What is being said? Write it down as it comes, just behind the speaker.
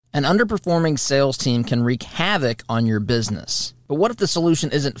An underperforming sales team can wreak havoc on your business. But what if the solution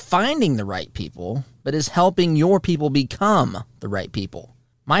isn't finding the right people, but is helping your people become the right people?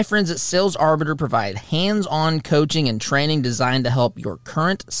 My friends at Sales Arbiter provide hands-on coaching and training designed to help your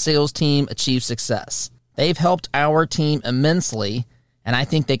current sales team achieve success. They've helped our team immensely, and I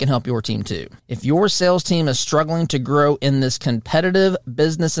think they can help your team too. If your sales team is struggling to grow in this competitive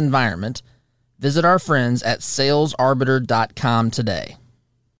business environment, visit our friends at salesarbiter.com today.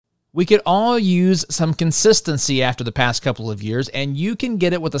 We could all use some consistency after the past couple of years, and you can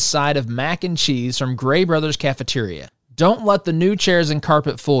get it with a side of mac and cheese from Gray Brothers Cafeteria. Don't let the new chairs and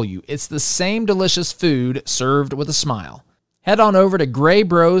carpet fool you. It's the same delicious food served with a smile. Head on over to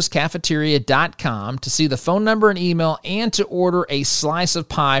graybroscafeteria.com to see the phone number and email and to order a slice of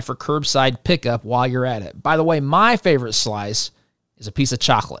pie for curbside pickup while you're at it. By the way, my favorite slice is a piece of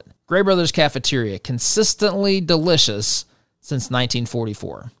chocolate. Gray Brothers Cafeteria, consistently delicious since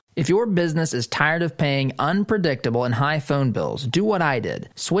 1944. If your business is tired of paying unpredictable and high phone bills, do what I did.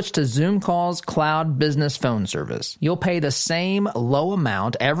 Switch to Zoom Call's cloud business phone service. You'll pay the same low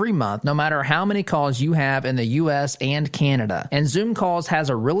amount every month, no matter how many calls you have in the U.S. and Canada. And Zoom Calls has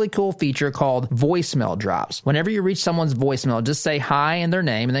a really cool feature called voicemail drops. Whenever you reach someone's voicemail, just say hi and their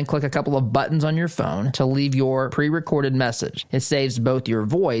name, and then click a couple of buttons on your phone to leave your pre-recorded message. It saves both your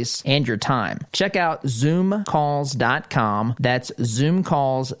voice and your time. Check out zoomcalls.com. That's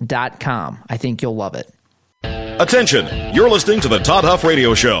zoomcalls.com. I think you'll love it. Attention, you're listening to the Todd Huff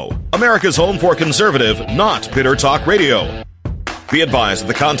Radio Show, America's home for conservative, not bitter talk radio. Be advised that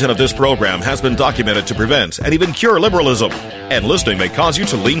the content of this program has been documented to prevent and even cure liberalism, and listening may cause you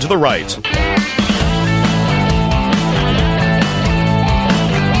to lean to the right.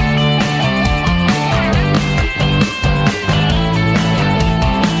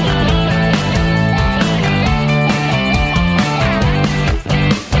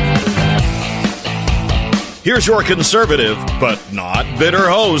 Here's your conservative, but not bitter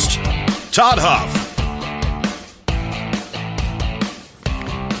host, Todd Huff.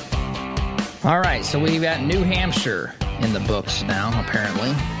 All right, so we've got New Hampshire in the books now, apparently.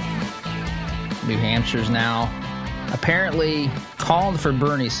 New Hampshire's now apparently called for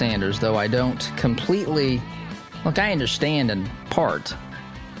Bernie Sanders, though I don't completely... Look, I understand in part,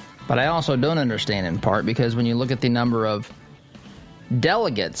 but I also don't understand in part, because when you look at the number of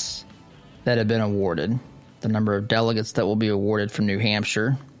delegates that have been awarded... the number of delegates that will be awarded from New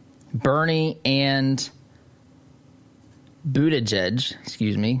Hampshire, Bernie and Buttigieg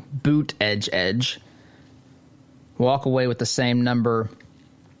walk away with the same number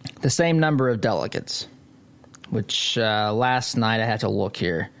of delegates, which last night I had to look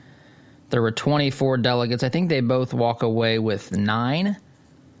here. There were 24 delegates. I think they both walk away with 9.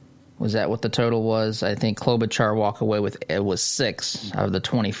 Was that what the total was? I think Klobuchar walk away with, it was 6 of the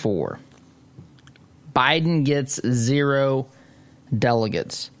 24. Biden gets 0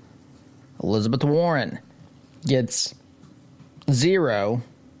 delegates. Elizabeth Warren gets 0,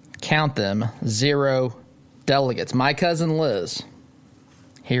 count them, 0 delegates. My cousin Liz,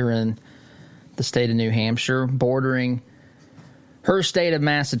 here in the state of New Hampshire, bordering her state of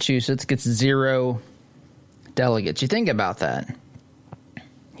Massachusetts, gets 0 delegates. You think about that.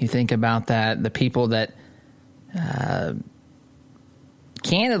 The people that,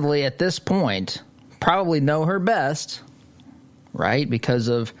 candidly, at this point... probably know her best, right? Because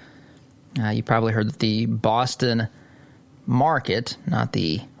of, you probably heard that the Boston market, not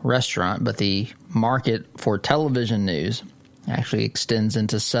the restaurant, but the market for television news actually extends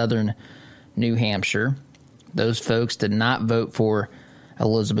into southern New Hampshire. Those folks did not vote for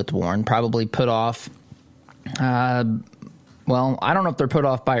Elizabeth Warren, probably put off, well, I don't know if they're put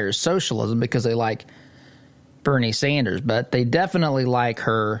off by her socialism because they like Bernie Sanders, but they definitely like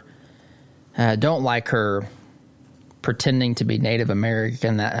her. Don't like her pretending to be Native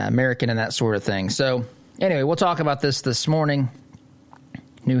American and that sort of thing. So anyway, we'll talk about this morning.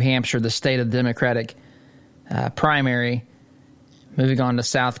 New Hampshire, the state of the Democratic primary. Moving on to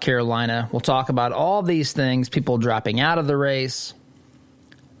South Carolina. We'll talk about all these things, people dropping out of the race,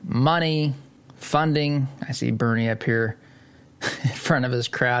 money, funding. I see Bernie up here in front of his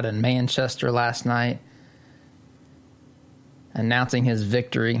crowd in Manchester last night, announcing his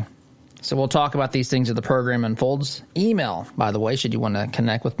victory. So we'll talk about these things as the program unfolds. Email, by the way, should you want to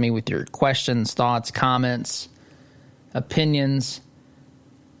connect with me with your questions, thoughts, comments, opinions,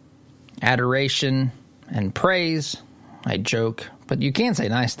 adoration, and praise. I joke, but you can say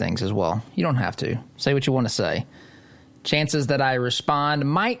nice things as well. You don't have to. Say what you want to say. Chances that I respond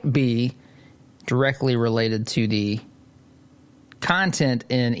might be directly related to the content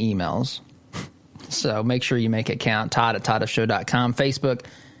in emails. So make sure you make it count. Todd at ToddofShow.com. Facebook,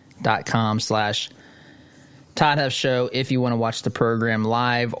 youtube.com/Todd Huff Show if you want to watch the program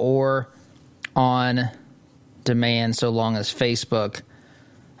live or on demand, so long as Facebook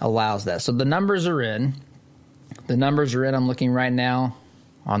allows that. So the numbers are in. I'm looking right now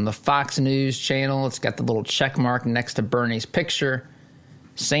on the Fox News channel. It's got the little check mark next to Bernie's picture.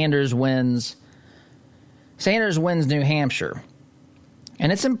 Sanders wins New Hampshire.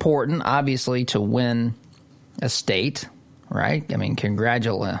 And it's important, obviously, to win a state, right? I mean,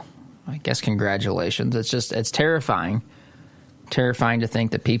 congratulations. It's terrifying. Terrifying to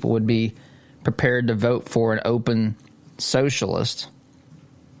think that people would be prepared to vote for an open socialist.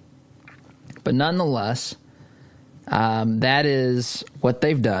 But nonetheless, that is what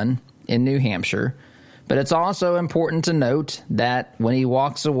they've done in New Hampshire. But it's also important to note that when he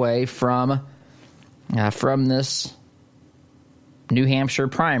walks away from this New Hampshire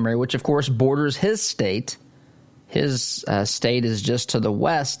primary, which of course borders his state state is just to the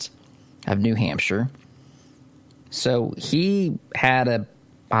west of New Hampshire. So he had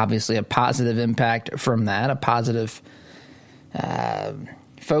obviously a positive impact from that, a positive.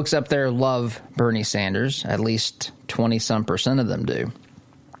 Folks up there love Bernie Sanders, at least 20-some% of them do.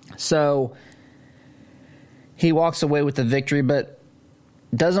 So he walks away with the victory, but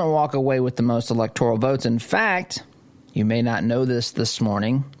doesn't walk away with the most electoral votes. In fact, you may not know this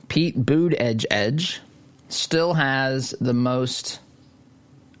morning, Pete Buttigieg still has the most,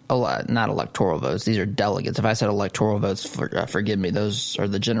 not electoral votes, these are delegates. If I said electoral votes, forgive me, those are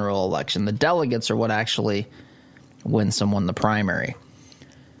the general election. The delegates are what actually win someone the primary.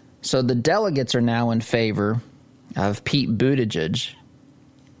 So the delegates are now in favor of Pete Buttigieg,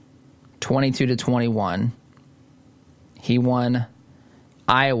 22-21. He won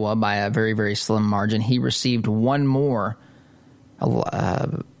Iowa by a very, very slim margin. He received one more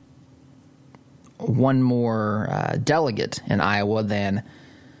delegate in Iowa than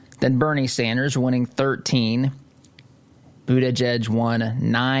Bernie Sanders, winning 13. Buttigieg won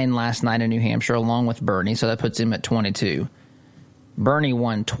 9 last night in New Hampshire, along with Bernie, so that puts him at 22. Bernie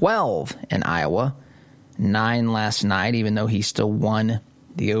won 12 in Iowa, 9 last night, even though he still won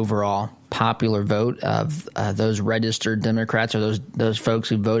the overall popular vote of those registered Democrats, or those folks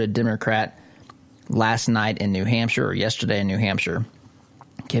who voted Democrat last night in New Hampshire, or yesterday in New Hampshire,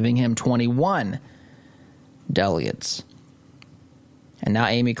 giving him 21 delegates. And now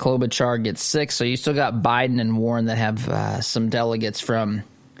Amy Klobuchar gets 6, so you still got Biden and Warren that have some delegates from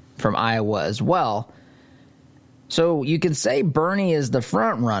Iowa as well. So you could say Bernie is the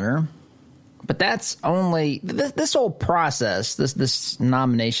front runner, but that's only this whole process, this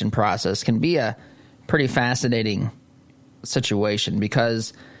nomination process can be a pretty fascinating situation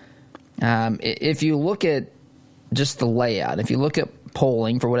because if you look at just the layout, if you look at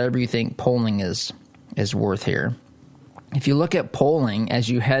polling for whatever you think polling is worth here, if you look at polling as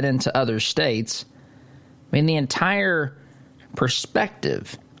you head into other states, I mean the entire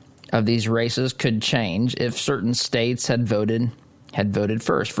perspective of these races could change if certain states had voted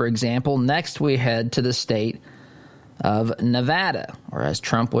first. For example, next we head to the state of Nevada, or as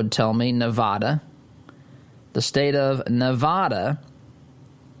Trump would tell me, Nevada. The state of Nevada,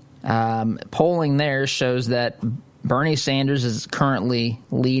 polling there shows that Bernie Sanders is currently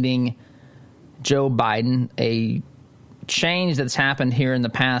leading Joe Biden, a change that's happened here in the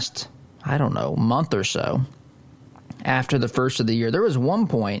past, month or so after the first of the year. There was one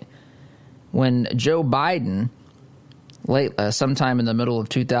point when Joe Biden, sometime in the middle of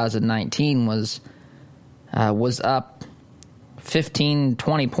 2019, was up 15,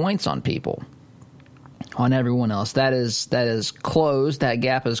 20 points on people, on everyone else. That is closed. That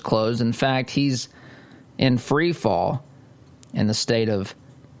gap is closed. In fact, he's in free fall in the state of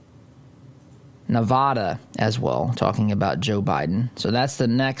Nevada as well, talking about Joe Biden. So that's the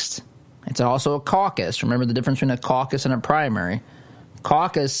next. It's also a caucus. Remember the difference between a caucus and a primary.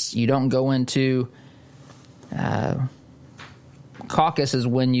 Caucus, you don't go into. Caucus is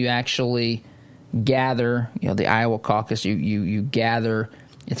when you actually gather. The Iowa caucus, you gather.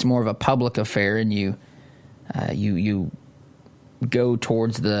 It's more of a public affair, and you go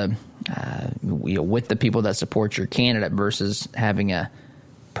towards the with the people that support your candidate versus having a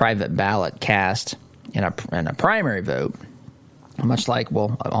private ballot cast in a primary vote. Much like,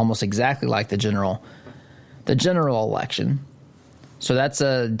 almost exactly like the general election. So that's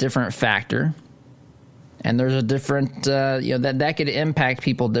a different factor. And there's a different, that could impact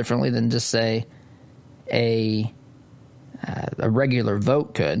people differently than just say a regular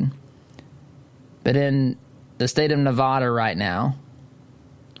vote could. But in the state of Nevada right now,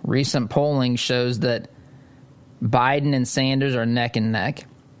 recent polling shows that Biden and Sanders are neck and neck.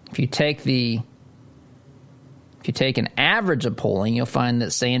 If you take the If you take an average of polling, you'll find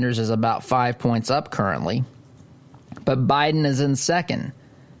that Sanders is about 5 points up currently. But Biden is in second.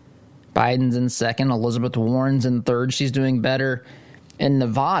 Biden's in second. Elizabeth Warren's in third. She's doing better in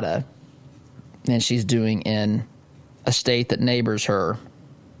Nevada than she's doing in a state that neighbors her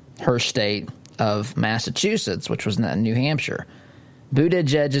state of Massachusetts, which was New Hampshire.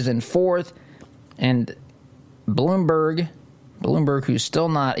 Buttigieg is in fourth, and Bloomberg, who's still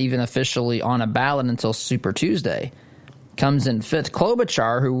not even officially on a ballot until Super Tuesday, comes in fifth.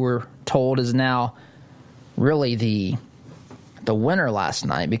 Klobuchar, who we're told is now really the winner last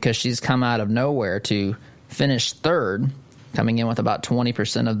night because she's come out of nowhere to finish third, coming in with about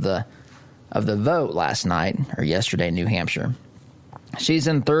 20% of the vote last night or yesterday in New Hampshire. She's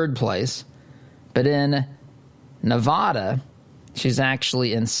in third place, but in Nevada, she's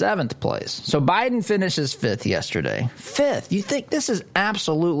actually in seventh place. So Biden finishes fifth yesterday. Fifth. You think this is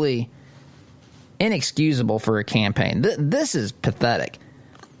absolutely inexcusable for a campaign. This is pathetic.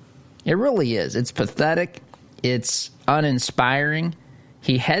 It really is. It's pathetic. It's uninspiring.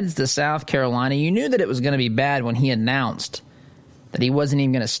 He heads to South Carolina. You knew that it was going to be bad when he announced that he wasn't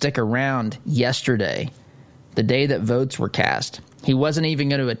even going to stick around yesterday, the day that votes were cast. He wasn't even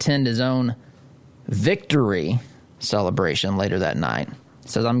going to attend his own victory celebration later that night. He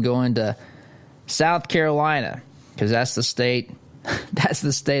says, I'm going to South Carolina because that's the state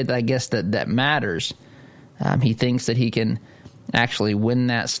that I guess that matters. He thinks that he can actually win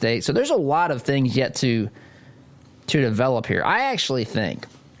that state. So there's a lot of things yet to develop here. I actually think,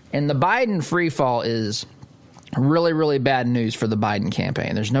 and the Biden free fall is really, really bad news for the Biden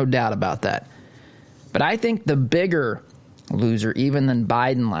campaign. There's no doubt about that. But I think the bigger loser, even than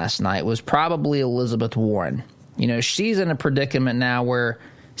Biden last night, was probably Elizabeth Warren. You know, she's in a predicament now where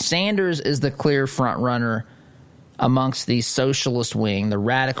Sanders is the clear front runner amongst the socialist wing, the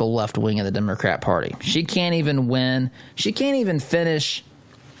radical left wing of the Democrat Party. She can't even win. She can't even finish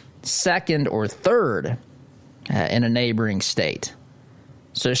second or third in a neighboring state.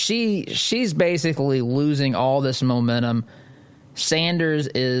 So she's basically losing all this momentum. Sanders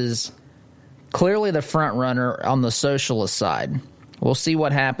is clearly the front runner on the socialist side. We'll see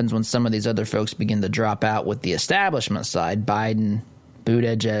what happens when some of these other folks begin to drop out with the establishment side. Biden,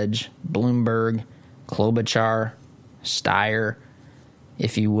 Buttigieg, Bloomberg, Klobuchar, Steyer,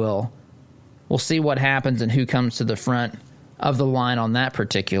 if you will. We'll see what happens and who comes to the front of the line on that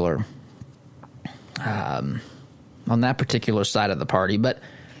particular side of the party. But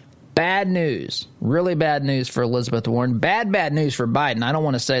bad news, really bad news for Elizabeth Warren. Bad news for Biden. I don't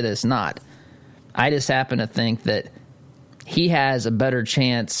want to say that it's not. I just happen to think that he has a better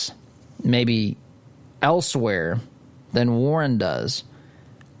chance maybe elsewhere than Warren does.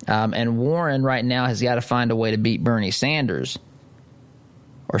 And Warren right now has got to find a way to beat Bernie Sanders,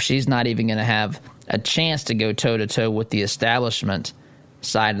 or she's not even going to have a chance to go toe-to-toe with the establishment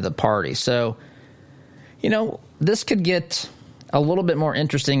side of the party. So, you know, this could get a little bit more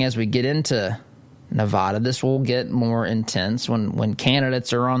interesting as we get into Nevada. This will get more intense when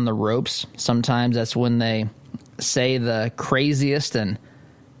candidates are on the ropes. Sometimes that's when they say the craziest and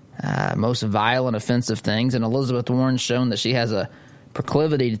most violent, offensive things. And Elizabeth Warren's shown that she has a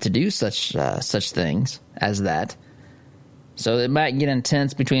proclivity to do such things as that. So it might get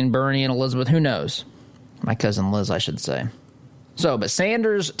intense between Bernie and Elizabeth. Who knows? My cousin Liz, I should say. So, but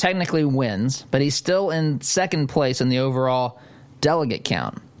Sanders technically wins, but he's still in second place in the overall delegate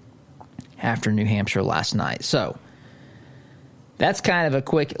count after New Hampshire last night. So that's kind of a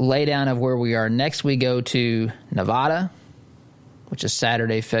quick laydown of where we are. Next, we go to Nevada, which is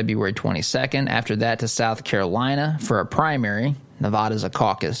Saturday, February 22nd. After that, to South Carolina for a primary. Nevada's a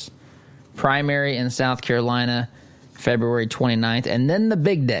caucus. Primary in South Carolina, February 29th. And then the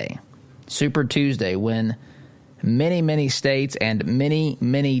big day, Super Tuesday, when many, many states and many,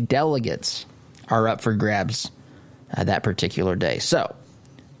 many delegates are up for grabs that particular day. So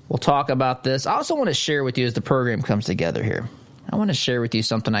we'll talk about this. I also want to share with you as the program comes together here. I want to share with you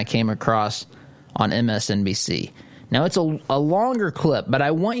something I came across on MSNBC. Now, it's a longer clip, but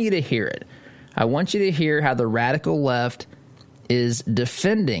I want you to hear it. I want you to hear how the radical left is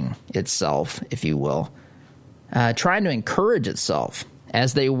defending itself, if you will, trying to encourage itself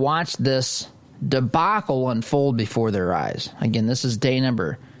as they watch this debacle unfold before their eyes. Again, this is day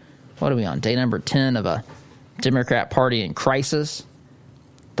number, what are we on? Day number 10 of a Democrat Party in crisis.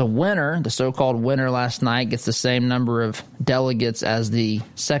 The winner, the so-called winner last night, gets the same number of delegates as the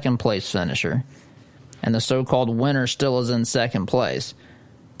second place finisher. And the so-called winner still is in second place.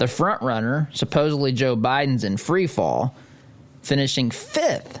 The front runner, supposedly Joe Biden's in free fall, finishing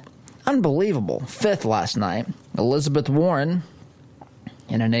fifth. Unbelievable. Fifth last night. Elizabeth Warren,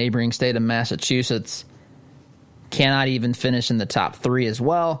 in a neighboring state of Massachusetts, cannot even finish in the top 3 as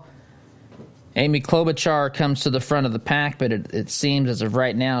well. Amy Klobuchar comes to the front of the pack, but it seems as of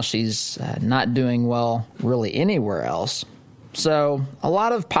right now she's not doing well really anywhere else. So a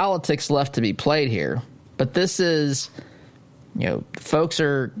lot of politics left to be played here. But this is, folks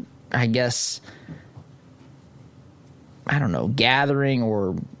are, I guess, gathering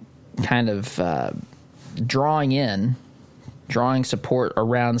or kind of drawing support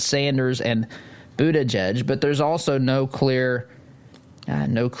around Sanders and Buttigieg, but there's also no clear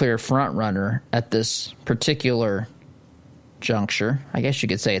front runner at this particular juncture. I guess you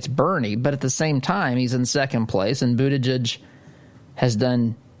could say it's Bernie, but at the same time, he's in second place, and Buttigieg has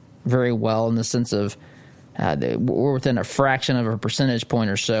done very well in the sense of we're within a fraction of a percentage point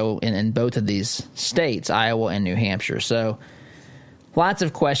or so in both of these states, Iowa and New Hampshire. So lots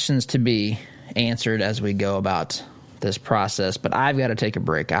of questions to be answered as we go about this process, but I've got to take a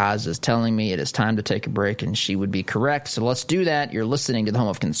break. Oz is telling me it is time to take a break, and she would be correct. So let's do that. You're listening to the home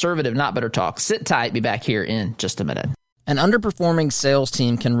of conservative, not better talk. Sit tight. Be back here in just a minute. An underperforming sales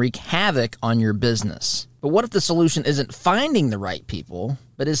team can wreak havoc on your business. But what if the solution isn't finding the right people,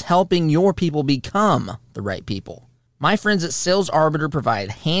 but is helping your people become the right people? My friends at Sales Arbiter provide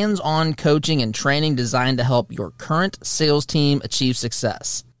hands-on coaching and training designed to help your current sales team achieve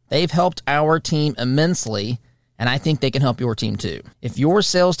success. They've helped our team immensely, and I think they can help your team too. If your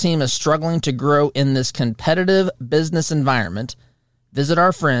sales team is struggling to grow in this competitive business environment, visit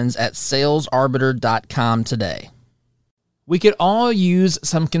our friends at salesarbiter.com today. We could all use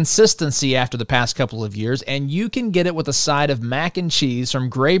some consistency after the past couple of years, and you can get it with a side of mac and cheese from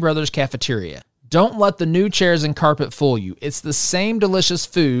Gray Brothers Cafeteria. Don't let the new chairs and carpet fool you. It's the same delicious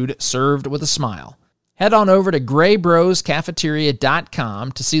food served with a smile. Head on over to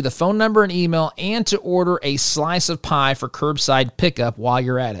graybroscafeteria.com to see the phone number and email and to order a slice of pie for curbside pickup while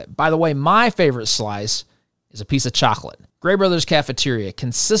you're at it. By the way, my favorite slice is a piece of chocolate. Gray Brothers Cafeteria,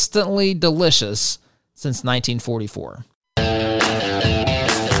 consistently delicious since 1944.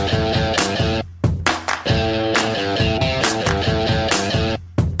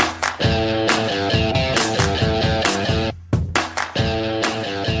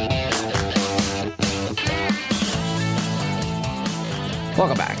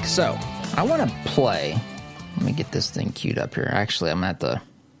 Welcome back. So, I want to play. Let me get this thing queued up here. Actually, I'm going to have to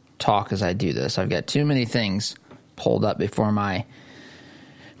talk as I do this. I've got too many things pulled up before my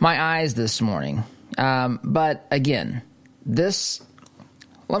eyes this morning. But again, this.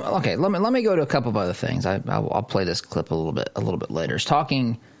 Okay, let me go to a couple of other things. I'll play this clip a little bit later. I was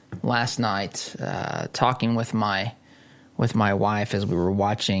talking last night, talking with my wife as we were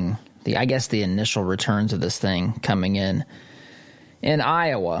watching the initial returns of this thing coming in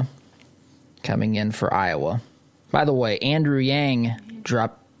Iowa, coming in for Iowa. By the way, Andrew Yang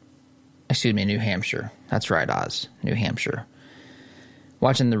New Hampshire. That's right, Oz, New Hampshire.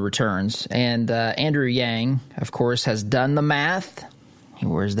 Watching the returns. And Andrew Yang, of course, has done the math. He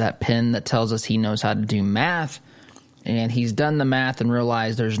wears that pin that tells us he knows how to do math. And he's done the math and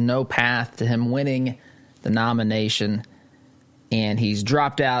realized there's no path to him winning the nomination. And he's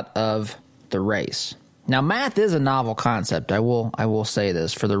dropped out of the race. Now, math is a novel concept. I will say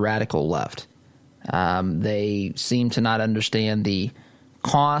this for the radical left. They seem to not understand the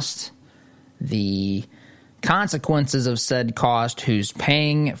cost, the consequences of said cost, who's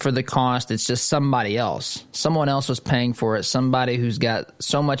paying for the cost. It's just somebody else. Someone else was paying for it. Somebody who's got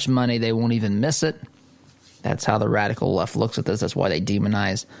so much money they won't even miss it. That's how the radical left looks at this. That's why they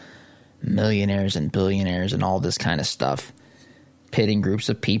demonize millionaires and billionaires and all this kind of stuff, pitting groups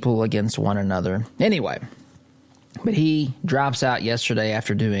of people against one another. Anyway, but he drops out yesterday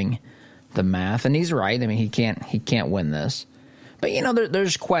after doing the math, and he's right. I mean, he can't win this. But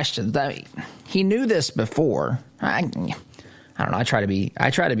there's questions. He knew this before. I don't know. I try to be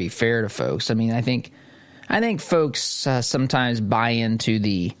fair to folks. I mean, I think folks sometimes buy into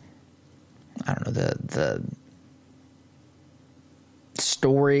the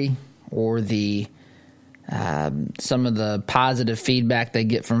story or the some of the positive feedback they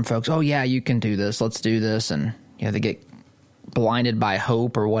get from folks. Oh yeah, you can do this. Let's do this, and they get blinded by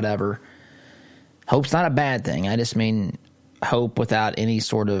hope or whatever. Hope's not a bad thing. I just mean hope without any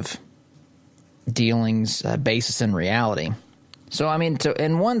sort of dealings, basis in reality. So, I mean,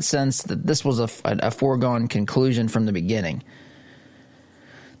 in one sense, this was a foregone conclusion from the beginning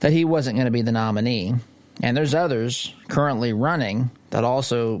that he wasn't going to be the nominee. And there's others currently running that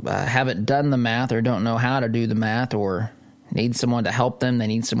also haven't done the math or don't know how to do the math or need someone to help them. They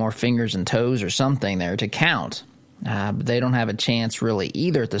need some more fingers and toes or something there to count. But they don't have a chance really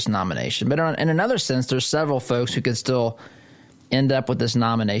either at this nomination. But in another sense, there's several folks who could still end up with this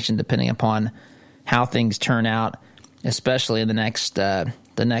nomination depending upon how things turn out, especially in the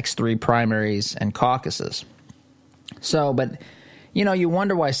next three primaries and caucuses. So, but, you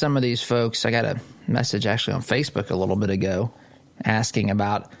wonder why some of these folks, I got a message actually on Facebook a little bit ago asking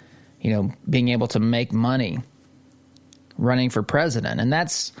about, being able to make money running for president. And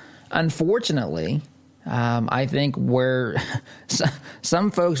that's, unfortunately, I think where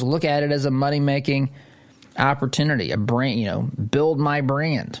some folks look at it as a money-making opportunity, a brand, build my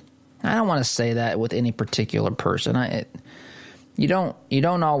brand. I don't want to say that with any particular person. You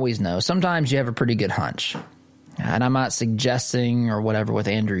don't always know. Sometimes you have a pretty good hunch. And I'm not suggesting or whatever with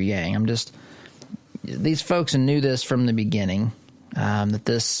Andrew Yang. These folks knew this from the beginning, that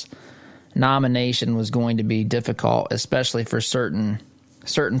this nomination was going to be difficult, especially for certain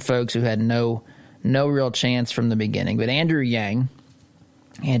folks who had no real chance from the beginning. But Andrew Yang's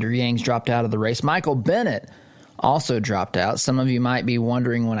dropped out of the race. Michael Bennet also dropped out. Some of you might be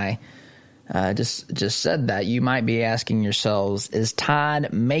wondering when I just said that. You might be asking yourselves, is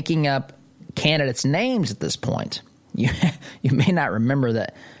Todd making up candidates' names at this point? You may not remember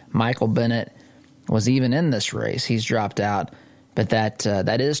that Michael Bennet was even in this race. He's dropped out, but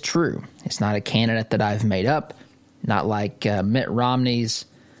that is true. It's not a candidate that I've made up, not like Mitt Romney's,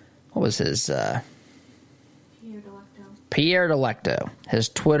 what was his? Pierre Delecto, his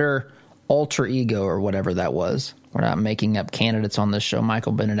Twitter alter ego or whatever that was. We're not making up candidates on this show.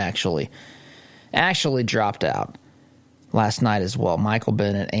 Michael Bennet actually dropped out last night as well. Michael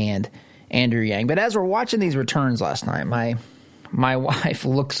Bennet and Andrew Yang. But as we're watching these returns last night, my wife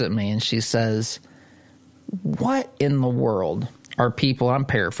looks at me and she says, what in the world are people, I'm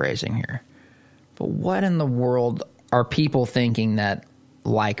paraphrasing here, but what in the world are people thinking that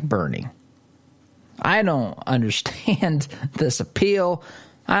like Bernie? I don't understand this appeal.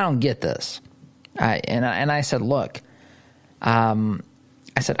 I don't get this. I said, look, I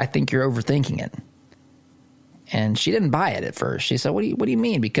think you're overthinking it. And she didn't buy it at first. She said, what do you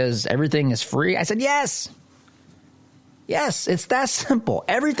mean? Because everything is free? I said, yes. Yes, it's that simple.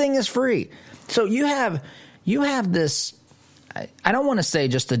 Everything is free. So you have this, I don't want to say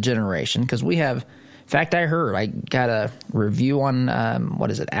just a generation, because we have, in fact, I got a review on,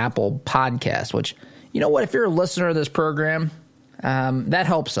 Apple Podcast, which, you know what, if you're a listener of this program, that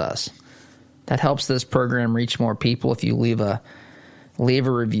helps us. That helps this program reach more people. If you leave a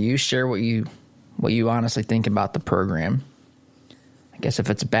review, share what you honestly think about the program. I guess if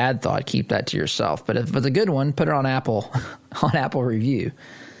it's a bad thought, keep that to yourself. But if it's a good one, put it on Apple Review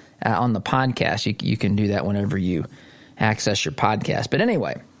on the podcast. You can do that whenever you access your podcast. But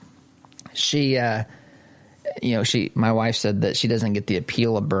anyway, my wife said that she doesn't get the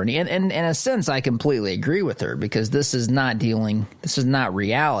appeal of Bernie. And in a sense, I completely agree with her, because this is not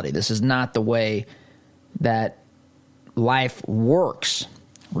reality. This is not the way that life works.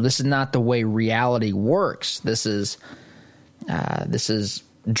 This is not the way reality works. This is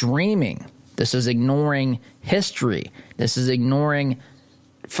dreaming. This is ignoring history. This is ignoring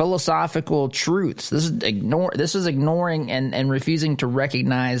philosophical truths. This is ignoring and refusing to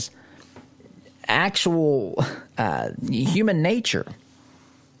recognize actual human nature.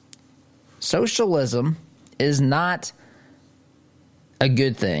 Socialism is not a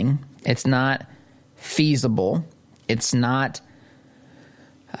good thing. It's not feasible. It's not.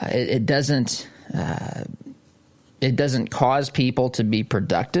 It doesn't cause people to be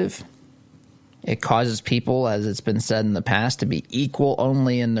productive. It causes people, as it's been said in the past, to be equal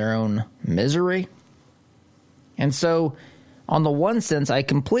only in their own misery. And so, on the one sense, I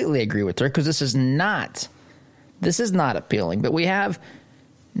completely agree with her, because this is not appealing. But we have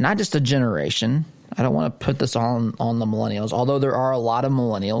not just a generation. I don't want to put this on the millennials, although there are a lot of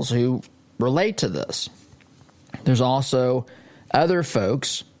millennials who relate to this. There's also other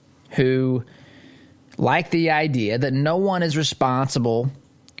folks who like the idea that no one is responsible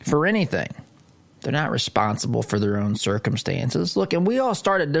for anything. They're not responsible for their own circumstances. Look, and we all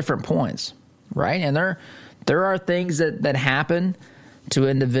start at different points, right? And there are things that happen to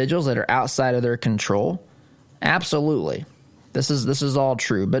individuals that are outside of their control. Absolutely. This is all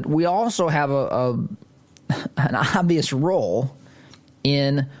true. But we also have an obvious role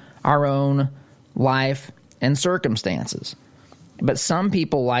in our own life and circumstances. But some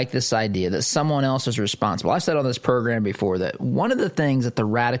people like this idea that someone else is responsible. I've said on this program before that one of the things that the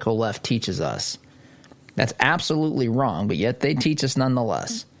radical left teaches us that's absolutely wrong, but yet they teach us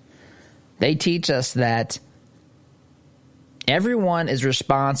nonetheless. They teach us that everyone is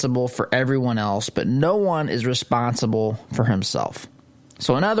responsible for everyone else, but no one is responsible for himself.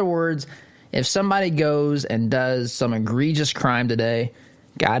 So in other words, if somebody goes and does some egregious crime today,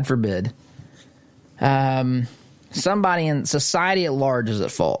 God forbid, somebody in society at large is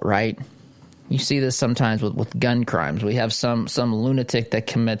at fault, right? You see this sometimes with gun crimes. We have some lunatic that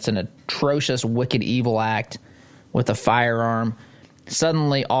commits an atrocious, wicked, evil act with a firearm.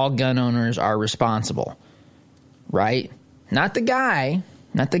 Suddenly, all gun owners are responsible, right? Not the guy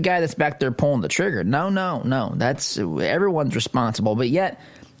that's back there pulling the trigger. No. That's everyone's responsible. But yet,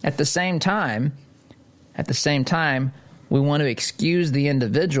 at the same time, we want to excuse the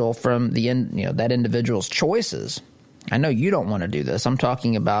individual from that individual's choices. I know you don't want to do this. I'm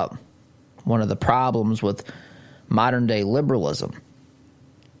talking about one of the problems with modern day liberalism.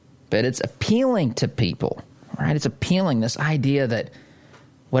 But it's appealing to people, right? It's appealing, this idea that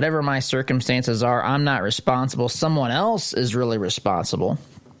whatever my circumstances are, I'm not responsible. Someone else is really responsible.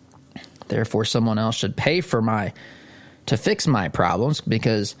 Therefore, someone else should pay to fix my problems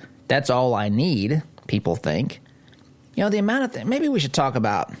because that's all I need, people think. The amount of maybe we should talk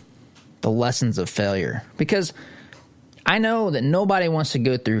about the lessons of failure, because I know that nobody wants to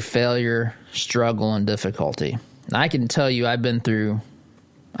go through failure, struggle, and difficulty. And I can tell you I've been through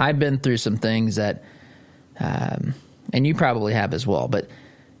some things that, and you probably have as well, but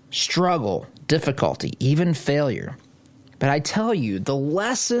struggle, difficulty, even failure. But I tell you, the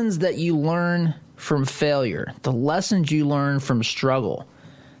lessons that you learn from failure, the lessons you learn from struggle,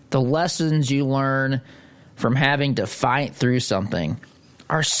 the lessons you learn from having to fight through something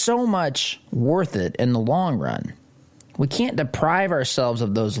are so much worth it in the long run. We can't deprive ourselves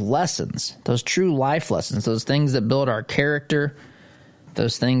of those lessons, those true life lessons, those things that build our character,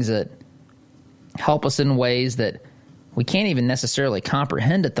 those things that help us in ways that we can't even necessarily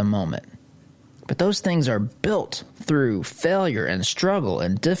comprehend at the moment. But those things are built through failure and struggle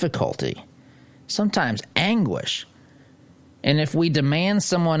and difficulty, sometimes anguish. And if we demand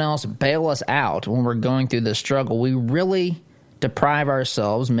someone else bail us out when we're going through this struggle, we really deprive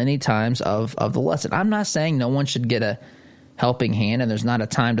ourselves many times of the lesson. I'm not saying no one should get a helping hand and there's not a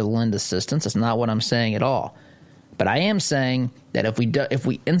time to lend assistance. That's not what I'm saying at all. But I am saying that if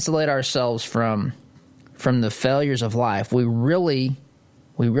we insulate ourselves from the failures of life, we really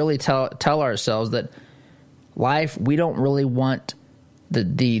tell ourselves that life, we don't really want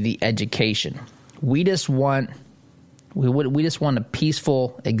the education. We just want a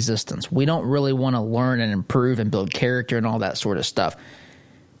peaceful existence. We don't really want to learn and improve and build character and all that sort of stuff.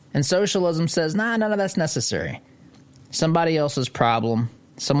 And socialism says, none of that's necessary. Somebody else's problem,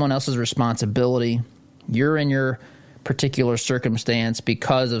 someone else's responsibility. You're in your particular circumstance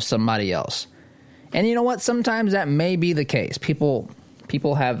because of somebody else. And you know what? Sometimes that may be the case. People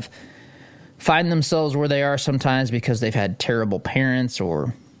find themselves where they are sometimes because they've had terrible parents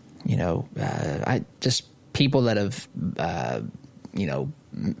or, people that have, have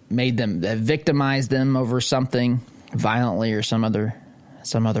victimized them over something violently or some other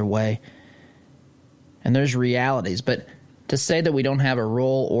way. And there's realities. But to say that we don't have a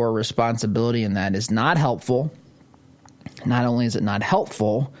role or a responsibility in that is not helpful. Not only is it not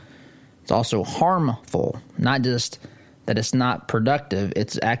helpful, it's also harmful. Not just that it's not productive,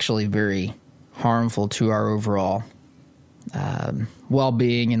 it's actually very harmful to our overall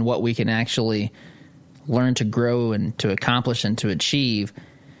well-being and what we can actually learn to grow and to accomplish and to achieve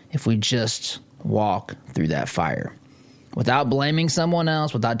if we just walk through that fire without blaming someone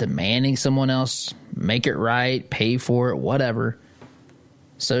else, without demanding someone else make it right, pay for it, whatever.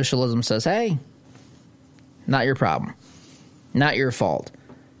 Socialism says, hey, not your problem, not your fault.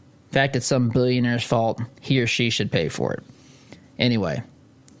 In fact, it's some billionaire's fault. He or she should pay for it. Anyway,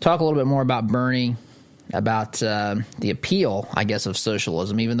 talk a little bit more about Bernie, about the appeal, I guess, of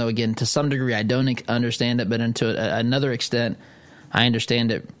socialism, even though, again, to some degree I don't understand it, but to another extent, I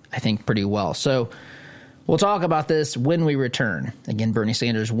understand it, I think, pretty well. So we'll talk about this when we return. Again, Bernie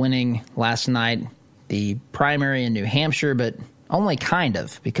Sanders winning last night, the primary in New Hampshire, but only kind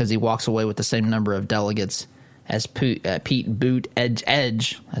of, because he walks away with the same number of delegates as Pete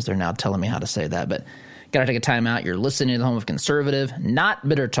Buttigieg, as they're now telling me how to say that, but got to take a time out. You're listening to the home of conservative, not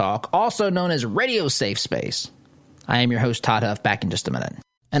bitter talk, also known as Radio Safe Space. I am your host, Todd Huff, back in just a minute.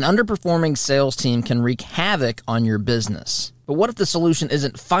 An underperforming sales team can wreak havoc on your business. But what if the solution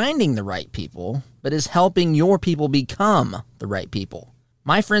isn't finding the right people, but is helping your people become the right people?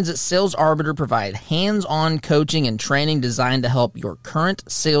 My friends at Sales Arbiter provide hands-on coaching and training designed to help your current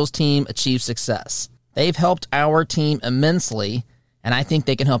sales team achieve success. They've helped our team immensely, and I think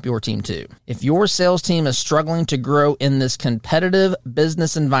they can help your team too. If your sales team is struggling to grow in this competitive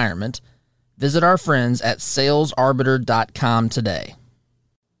business environment, visit our friends at salesarbiter.com today.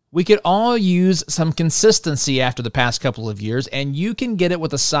 We could all use some consistency after the past couple of years, and you can get it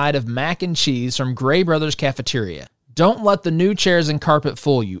with a side of mac and cheese from Gray Brothers Cafeteria. Don't let the new chairs and carpet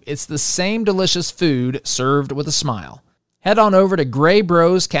fool you. It's the same delicious food served with a smile. Head on over to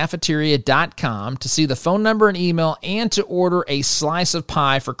graybroscafeteria.com to see the phone number and email and to order a slice of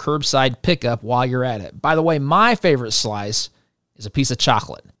pie for curbside pickup while you're at it. By the way, my favorite slice is a piece of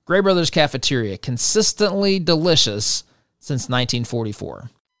chocolate. Gray Brothers Cafeteria, consistently delicious since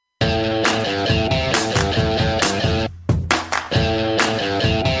 1944.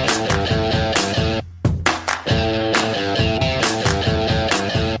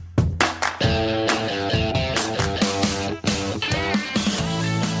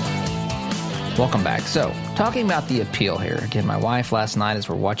 Welcome back. So, talking about the appeal here. Again, my wife last night, as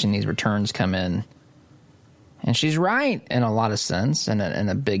we're watching these returns come in, and she's right in a lot of sense, in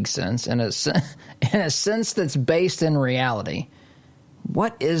a big sense, in a sense that's based in reality.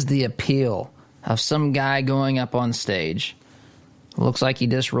 What is the appeal of some guy going up on stage? Looks like he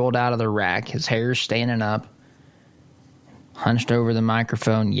just rolled out of the rack. His hair's standing up, hunched over the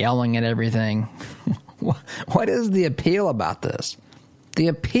microphone, yelling at everything. What is the appeal about this? The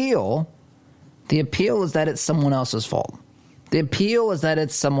appeal is that it's someone else's fault. The appeal is that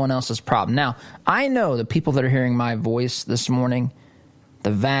it's someone else's problem. Now, I know the people that are hearing my voice this morning,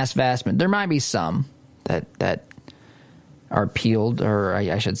 the vast, there might be some that are appealed, or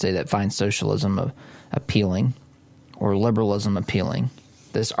I should say that find socialism appealing or liberalism appealing.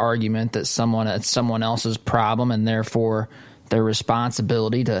 This argument that it's someone else's problem and therefore their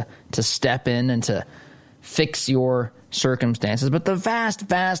responsibility to step in and to fix your circumstances. But the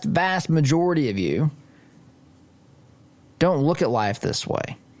vast majority of you don't look at life this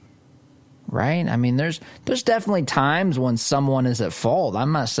way, right? I mean, there's definitely times when someone is at fault.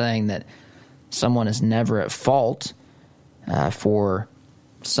 I'm not saying that someone is never at fault for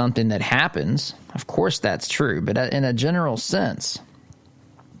something that happens. Of course, that's true. But in a general sense,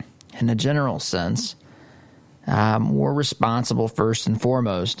 we're responsible first and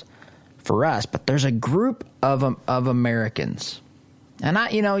foremost for us. But there's a group of Americans, and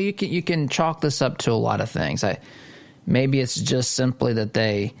you can chalk this up to a lot of things. Maybe it's just simply that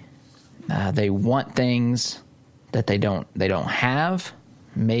they want things that they don't have.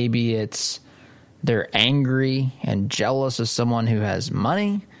 Maybe it's they're angry and jealous of someone who has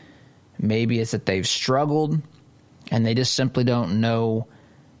money. Maybe it's that they've struggled and they just simply don't know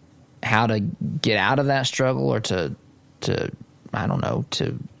how to get out of that struggle or to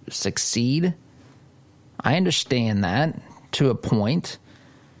succeed. I understand that to a point.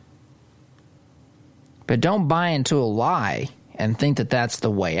 But don't buy into a lie and think that that's the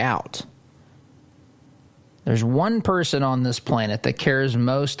way out. There's one person on this planet that cares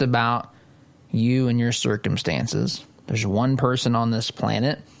most about you and your circumstances. There's one person on this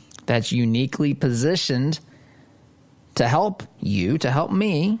planet that's uniquely positioned to help you, to help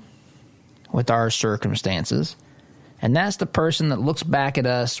me with our circumstances. And that's the person that looks back at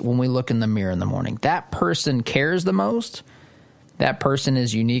us when we look in the mirror in the morning. That person cares the most. That person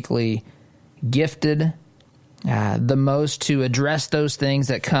is uniquely gifted the most to address those things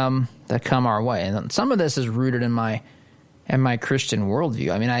that come our way. And some of this is rooted in my Christian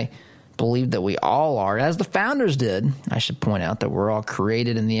worldview. I mean, I believe that we all are, as the founders did. I should point out that we're all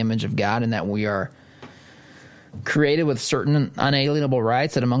created in the image of God and that we are created with certain unalienable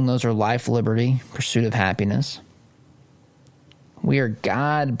rights, that among those are life, liberty, pursuit of happiness. We are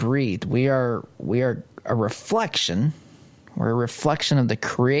God-breathed. We are a reflection. We're a reflection of the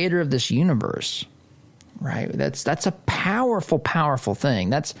creator of this universe, right? That's a powerful, powerful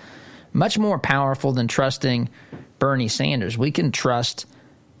thing. That's much more powerful than trusting Bernie Sanders. We can trust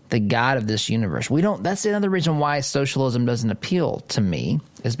the God of this universe. That's another reason why socialism doesn't appeal to me,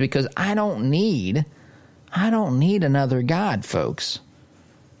 is because I don't need another God, folks.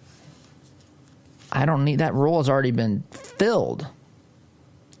 I don't need that role has already been filled,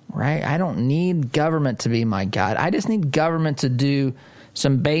 right? I don't need government to be my God. I just need government to do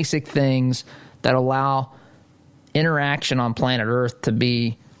some basic things that allow interaction on planet Earth to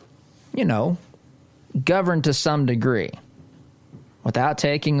be, governed to some degree without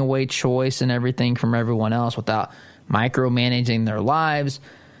taking away choice and everything from everyone else, without micromanaging their lives,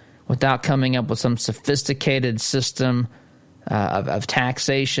 without coming up with some sophisticated system of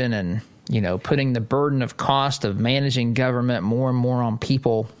taxation and putting the burden of cost of managing government more and more on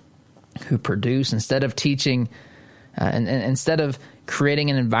people who produce, instead of teaching and instead of creating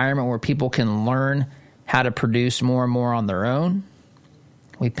an environment where people can learn how to produce more and more on their own.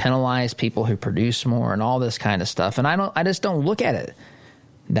 We penalize people who produce more and all this kind of stuff. And I just don't look at it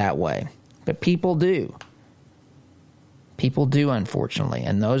that way. But people do. People do, unfortunately.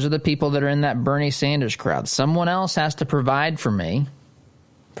 And those are the people that are in that Bernie Sanders crowd. Someone else has to provide for me.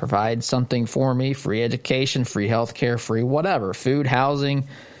 Provide something for me, free education, free health care, free whatever, food, housing,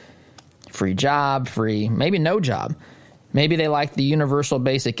 free job, free maybe no job. Maybe they like the universal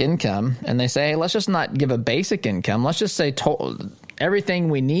basic income, and they say, hey, let's just not give a basic income. Let's just say everything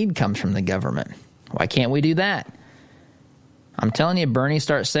we need comes from the government. Why can't we do that? I'm telling you, Bernie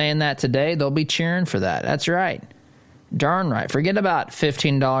starts saying that today, they'll be cheering for that. That's right. Darn right. Forget about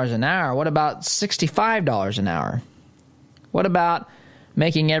 $15 an hour. What about $65 an hour? What about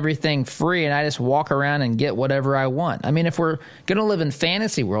making everything free and I just walk around and get whatever I want? I mean, if we're going to live in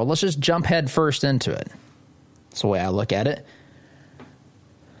fantasy world, let's just jump head first into it. That's the way I look at it.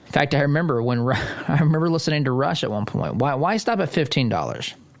 In fact, I remember listening to Rush at one point. Why stop at $15?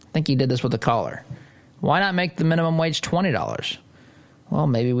 I think he did this with a caller. Why not make the minimum wage $20? Well,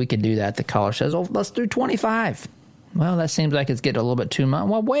 maybe we could do that. The caller says, oh, let's do $25. Well, that seems like it's getting a little bit too much.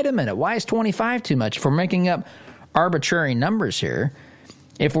 Well, wait a minute. Why is $25 too much? If we're making up arbitrary numbers here,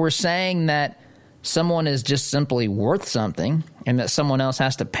 if we're saying that someone is just simply worth something and that someone else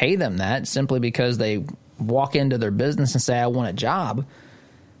has to pay them that simply because they walk into their business and say, I want a job,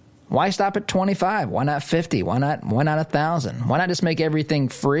 why stop at 25? Why not 50? Why not 1,000? Why not just make everything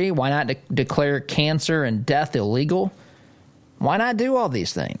free? Why not declare cancer and death illegal? Why not do all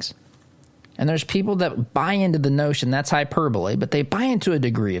these things? And there's people that buy into the notion, that's hyperbole, but they buy into a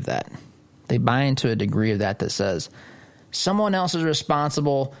degree of that. They buy into a degree of that says someone else is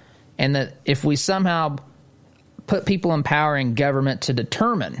responsible, and that if we somehow put people in power in government to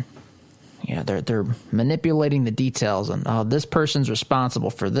determine, they're manipulating the details and, oh, this person's responsible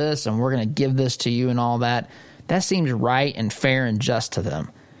for this and we're going to give this to you and all that. That seems right and fair and just to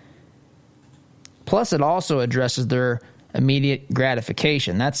them. Plus, it also addresses their immediate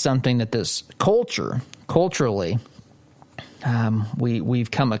gratification. That's something that this culturally,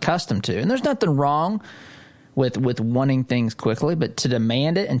 we've come accustomed to. And there's nothing wrong with wanting things quickly, but to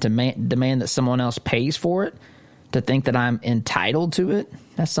demand it and to demand that someone else pays for it, to think that I'm entitled to it,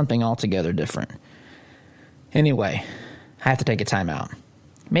 that's something altogether different. Anyway, I have to take a time out.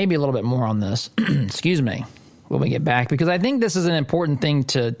 Maybe a little bit more on this, excuse me, when we get back, because I think this is an important thing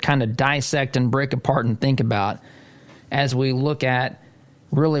to kind of dissect and break apart and think about as we look at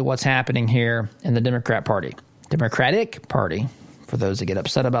really what's happening here in the Democratic Party, for those that get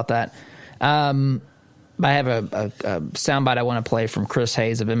upset about that. I have a soundbite I want to play from Chris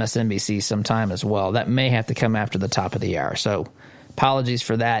Hayes of MSNBC sometime as well. That may have to come after the top of the hour, so apologies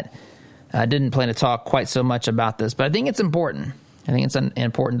for that. I didn't plan to talk quite so much about this, but I think it's important. I think it's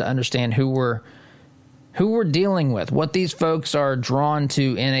important to understand who we're dealing with, what these folks are drawn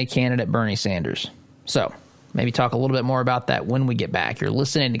to in a candidate, Bernie Sanders. So maybe talk a little bit more about that when we get back. You're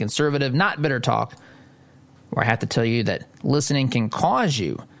listening to Conservative, Not Bitter Talk, where I have to tell you that listening can cause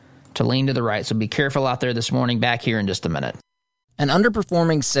you to lean to the right. So be careful out there this morning. Back here in just a minute. An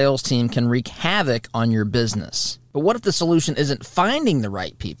underperforming sales team can wreak havoc on your business. But what if the solution isn't finding the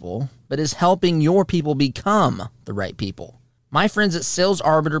right people, but is helping your people become the right people? My friends at Sales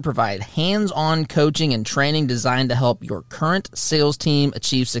Arbiter provide hands-on coaching and training designed to help your current sales team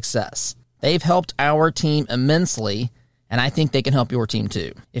achieve success. They've helped our team immensely, and I think they can help your team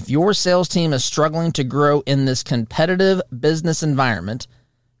too. If your sales team is struggling to grow in this competitive business environment,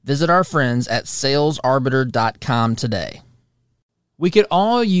 visit our friends at salesarbiter.com today. We could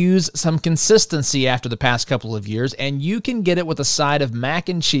all use some consistency after the past couple of years, and you can get it with a side of mac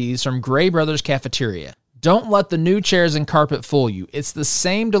and cheese from Gray Brothers Cafeteria. Don't let the new chairs and carpet fool you. It's the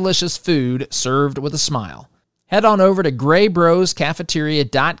same delicious food served with a smile. Head on over to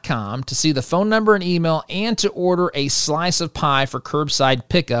graybroscafeteria.com to see the phone number and email and to order a slice of pie for curbside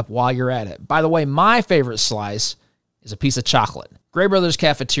pickup while you're at it. By the way, my favorite slice is a piece of chocolate. Gray Brothers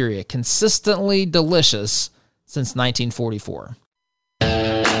Cafeteria, consistently delicious since 1944.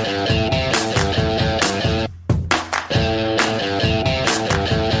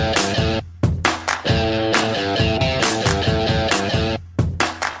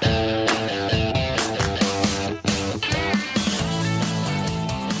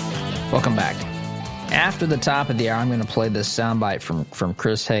 Welcome back. After the top of the hour, I'm going to play this soundbite from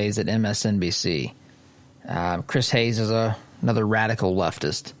Chris Hayes at MSNBC. Chris Hayes is another radical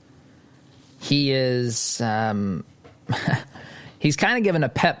leftist. He is he's kind of giving a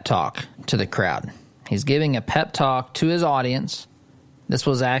pep talk to the crowd. He's giving a pep talk to his audience. This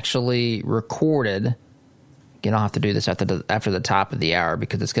was actually recorded. Again, I'll have to do this after the top of the hour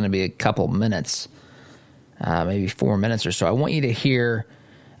because it's going to be a couple minutes, maybe 4 minutes or so. I want you to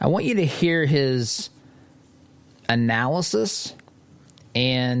hear his analysis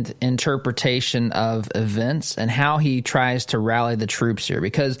and interpretation of events and how he tries to rally the troops here,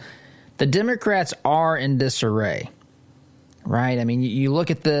 because the Democrats are in disarray, right? I mean, you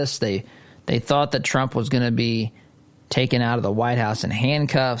look at this, they thought that Trump was going to be taken out of the White House in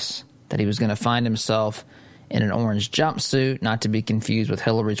handcuffs, that he was going to find himself in an orange jumpsuit, not to be confused with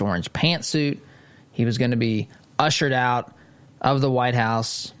Hillary's orange pantsuit. He was going to be ushered out of the White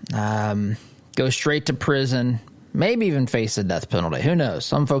House, go straight to prison, maybe even face the death penalty. Who knows?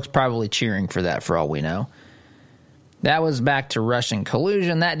 Some folks probably cheering for that for all we know. That was back to Russian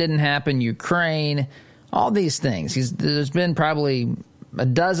collusion. That didn't happen. Ukraine, all these things. There's been probably a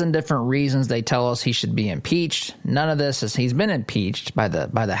dozen different reasons they tell us he should be impeached. None of this is, he's been impeached by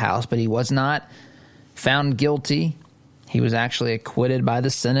the House, but he was not found guilty. He was actually acquitted by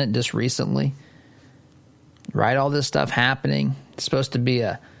the Senate just recently. Right, all this stuff happening. It's supposed to be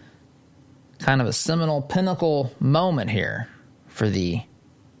a kind of a seminal pinnacle moment here for the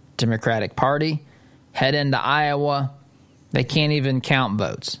Democratic Party. Head into Iowa. They can't even count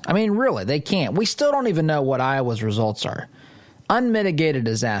votes. I mean, really, they can't. We still don't even know what Iowa's results are. Unmitigated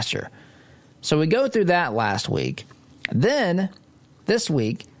disaster. So we go through that last week. Then, this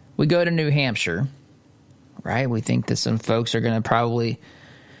week, we go to New Hampshire, right? We think that some folks are going to probably,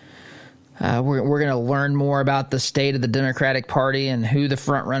 we're going to learn more about the state of the Democratic Party and who the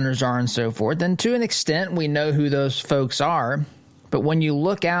front runners are and so forth. And to an extent, we know who those folks are. But when you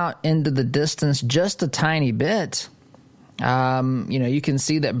look out into the distance just a tiny bit, you can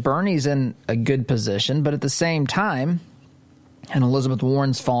see that Bernie's in a good position. But at the same time, and Elizabeth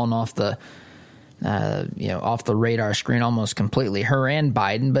Warren's fallen off the radar screen almost completely, her and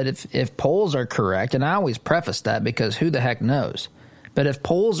Biden. But if polls are correct, and I always preface that because who the heck knows, but if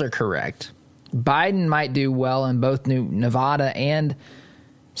polls are correct, Biden might do well in both Nevada and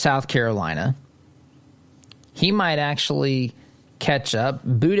South Carolina. He might actually catch up.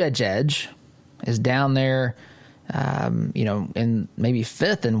 Buttigieg is down there, in maybe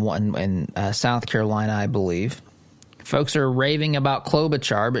fifth in South Carolina, I believe. Folks are raving about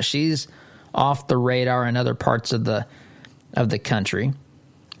Klobuchar, but she's off the radar in other parts of the country.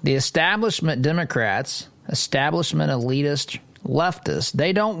 The establishment Democrats, establishment elitist leftists,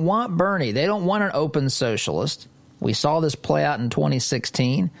 they don't want Bernie. They don't want an open socialist. We saw this play out in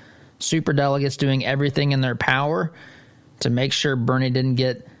 2016. Superdelegates doing everything in their power to make sure Bernie didn't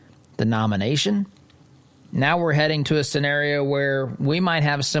get the nomination. Now we're heading to a scenario where we might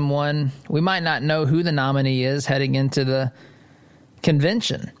have someone, we might not know who the nominee is heading into the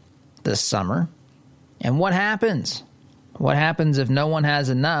convention this summer. And what happens? What happens if no one has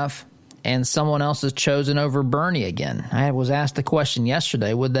enough and someone else is chosen over Bernie again? I was asked the question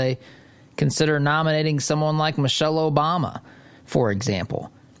yesterday, would they consider nominating someone like Michelle Obama, for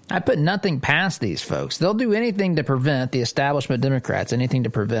example? I put nothing past these folks. They'll do anything to prevent, the establishment Democrats, anything to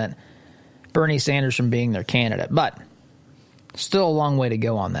prevent Bernie Sanders from being their candidate. But still a long way to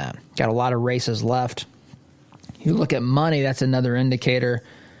go on that. Got a lot of races left. You look at money, that's another indicator.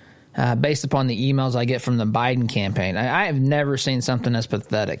 Based upon the emails I get from the Biden campaign, I have never seen something as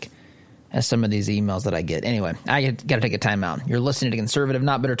pathetic as some of these emails that I get. Anyway, I got to take a time out. You're listening to Conservative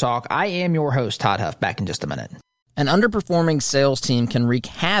Not Bitter Talk. I am your host, Todd Huff. Back in just a minute. An underperforming sales team can wreak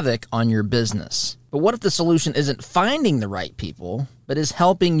havoc on your business. But what if the solution isn't finding the right people, but is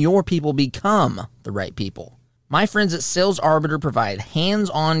helping your people become the right people? My friends at Sales Arbiter provide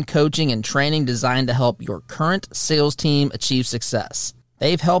hands-on coaching and training designed to help your current sales team achieve success.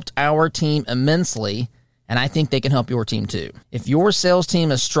 They've helped our team immensely, and I think they can help your team too. If your sales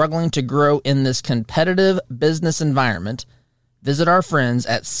team is struggling to grow in this competitive business environment, visit our friends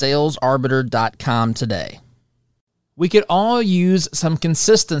at salesarbiter.com today. We could all use some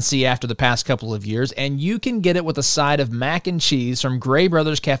consistency after the past couple of years, and you can get it with a side of mac and cheese from Gray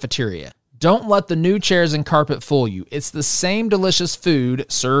Brothers Cafeteria. Don't let the new chairs and carpet fool you. It's the same delicious food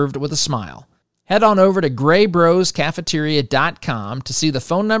served with a smile. Head on over to graybroscafeteria.com to see the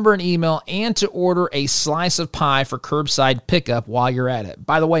phone number and email and to order a slice of pie for curbside pickup while you're at it.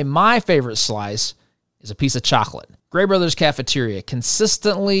 By the way, my favorite slice is a piece of chocolate. Gray Brothers Cafeteria,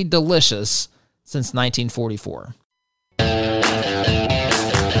 consistently delicious since 1944.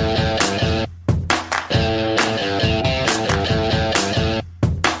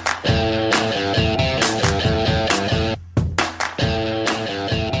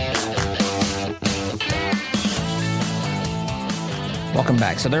 Welcome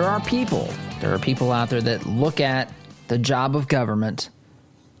back. So there are people out there that look at the job of government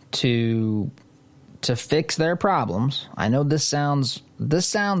to fix their problems. I know this sounds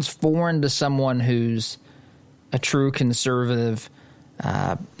foreign to someone who's a true conservative,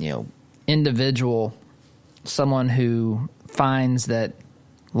 individual, someone who finds that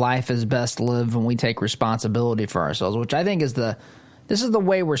life is best lived when we take responsibility for ourselves, which I think is the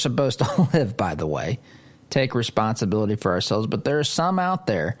way we're supposed to live, by the way. Take responsibility for ourselves. But there are some out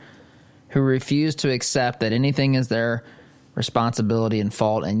there who refuse to accept that anything is their responsibility and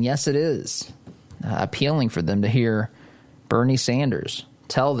fault. And yes, it is. appealing for them to hear Bernie Sanders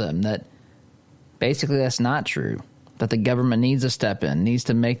tell them that basically that's not true, that the government needs to step in, needs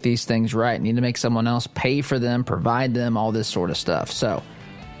to make these things right, need to make someone else pay for them, provide them, all this sort of stuff. So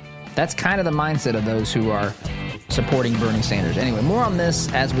that's kind of the mindset of those who are supporting Bernie Sanders. Anyway, more on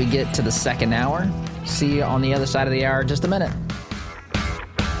this as we get to the second hour. See you on the other side of the hour in just a minute.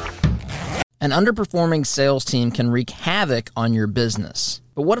 An underperforming sales team can wreak havoc on your business.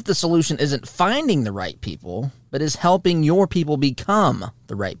 But what if the solution isn't finding the right people, but is helping your people become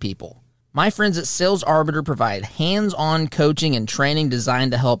the right people? My friends at Sales Arbiter provide hands-on coaching and training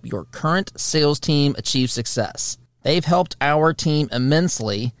designed to help your current sales team achieve success. They've helped our team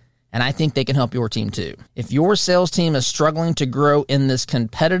immensely, and I think they can help your team too. If your sales team is struggling to grow in this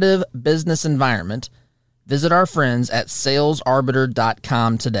competitive business environment, visit our friends at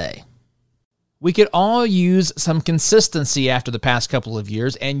salesarbiter.com today. We could all use some consistency after the past couple of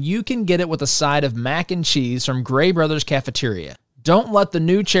years, and you can get it with a side of mac and cheese from Gray Brothers Cafeteria. Don't let the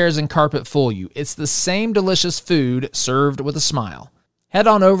new chairs and carpet fool you. It's the same delicious food served with a smile. Head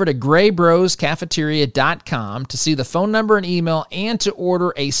on over to graybroscafeteria.com to see the phone number and email and to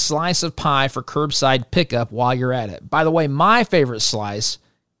order a slice of pie for curbside pickup while you're at it. By the way, my favorite slice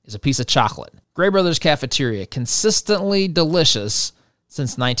is a piece of chocolate. Gray Brothers Cafeteria, consistently delicious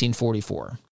since 1944.